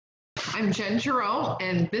I'm Jen Giroux,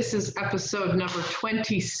 and this is episode number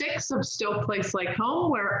 26 of Still Place Like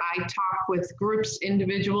Home, where I talk with groups,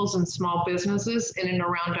 individuals, and small businesses in and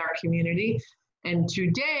around our community. And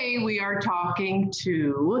today we are talking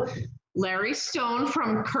to Larry Stone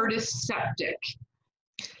from Curtis Septic.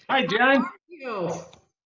 Hi, Jen. How are you?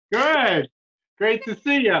 Good. Great to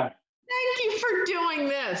see you. Thank you for doing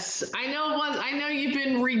this. I know you've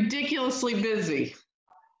been ridiculously busy.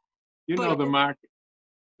 You know the market.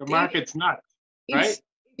 The market's nuts, right?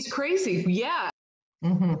 It's crazy. Yeah.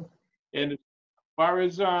 Mm-hmm. And as far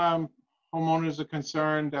as homeowners are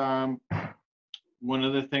concerned, one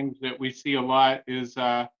of the things that we see a lot is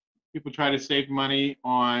people try to save money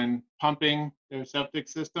on pumping their septic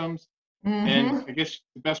systems. Mm-hmm. And I guess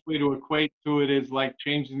the best way to equate to it is like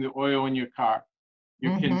changing the oil in your car.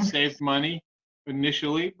 You can save money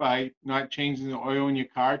initially by not changing the oil in your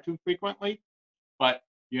car too frequently, but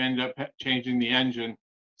you end up changing the engine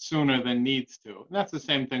sooner than needs to. And that's the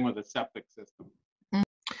same thing with a septic system.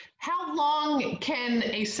 How long can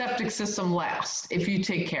a septic system last if you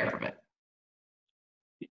take care of it?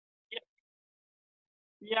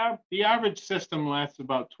 Yeah, the average system lasts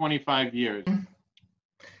about 25 years.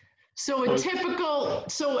 So a typical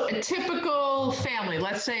family,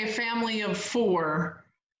 let's say a family of four,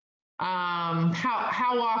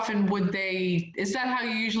 how often would they, is that how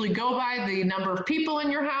you usually go by the number of people in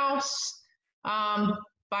your house?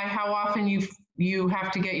 By how often you have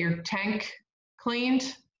to get your tank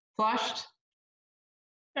cleaned, flushed?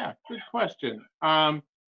 Yeah, good question.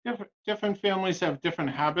 Different families have different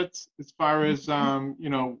habits as far as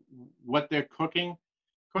what they're cooking.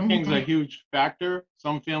 Cooking's a huge factor.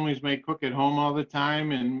 Some families may cook at home all the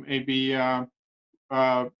time and maybe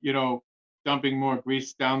dumping more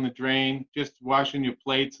grease down the drain, just washing your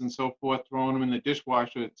plates and so forth, throwing them in the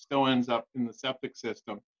dishwasher. It still ends up in the septic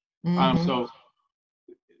system. So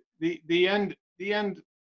the end,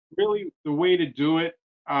 really the way to do it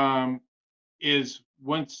is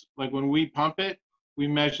when we pump it, we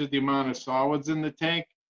measure the amount of solids in the tank,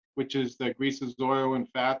 which is the greases, oil, and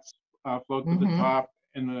fats float to the top,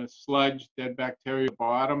 and the sludge, dead bacteria at the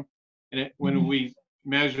bottom. And when we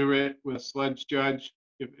measure it with a sludge judge,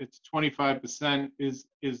 if it's 25% is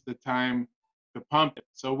the time to pump it.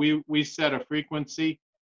 So we set a frequency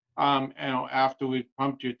after we've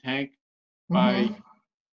pumped your tank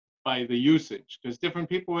by the usage, because different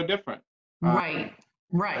people are different. Right.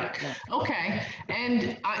 Yeah. Okay.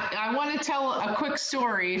 And I want to tell a quick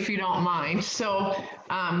story, if you don't mind. So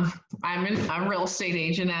I'm a real estate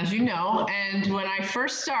agent, as you know, and when I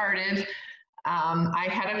first started, I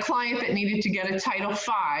had a client that needed to get a Title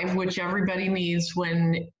V, which everybody needs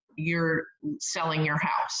when you're selling your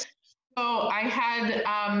house. So I had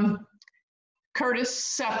Curtis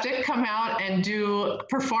Septic come out and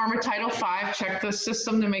perform a Title V, check the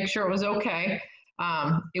system to make sure it was okay.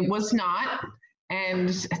 It was not.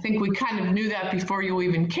 And I think we kind of knew that before you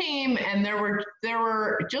even came. And there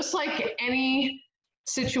were just like any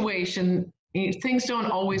situation, things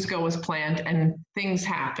don't always go as planned and things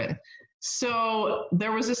happen. So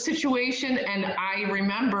there was a situation, and I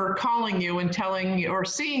remember calling you and telling you, or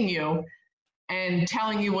seeing you and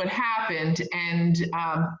telling you what happened. And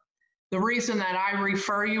the reason that I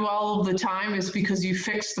refer you all of the time is because you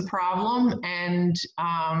fixed the problem and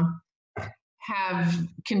have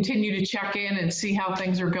continued to check in and see how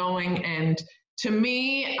things are going. And to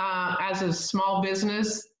me, as a small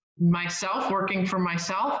business myself, working for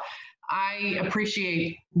myself, I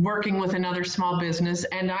appreciate working with another small business,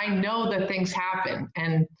 and I know that things happen.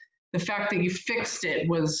 And the fact that you fixed it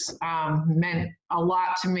was meant a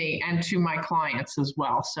lot to me and to my clients as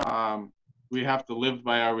well. So we have to live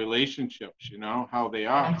by our relationships, how they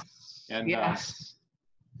are. Yes. And yes.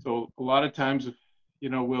 So a lot of times,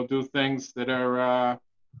 we'll do things that are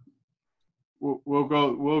we'll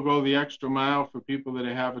go the extra mile for people that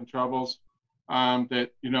are having troubles.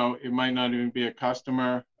 That it might not even be a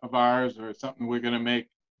customer of ours or something we're going to make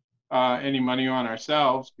any money on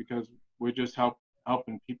ourselves, because we're just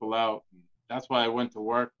helping people out. And that's why I went to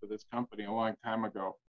work for this company a long time ago.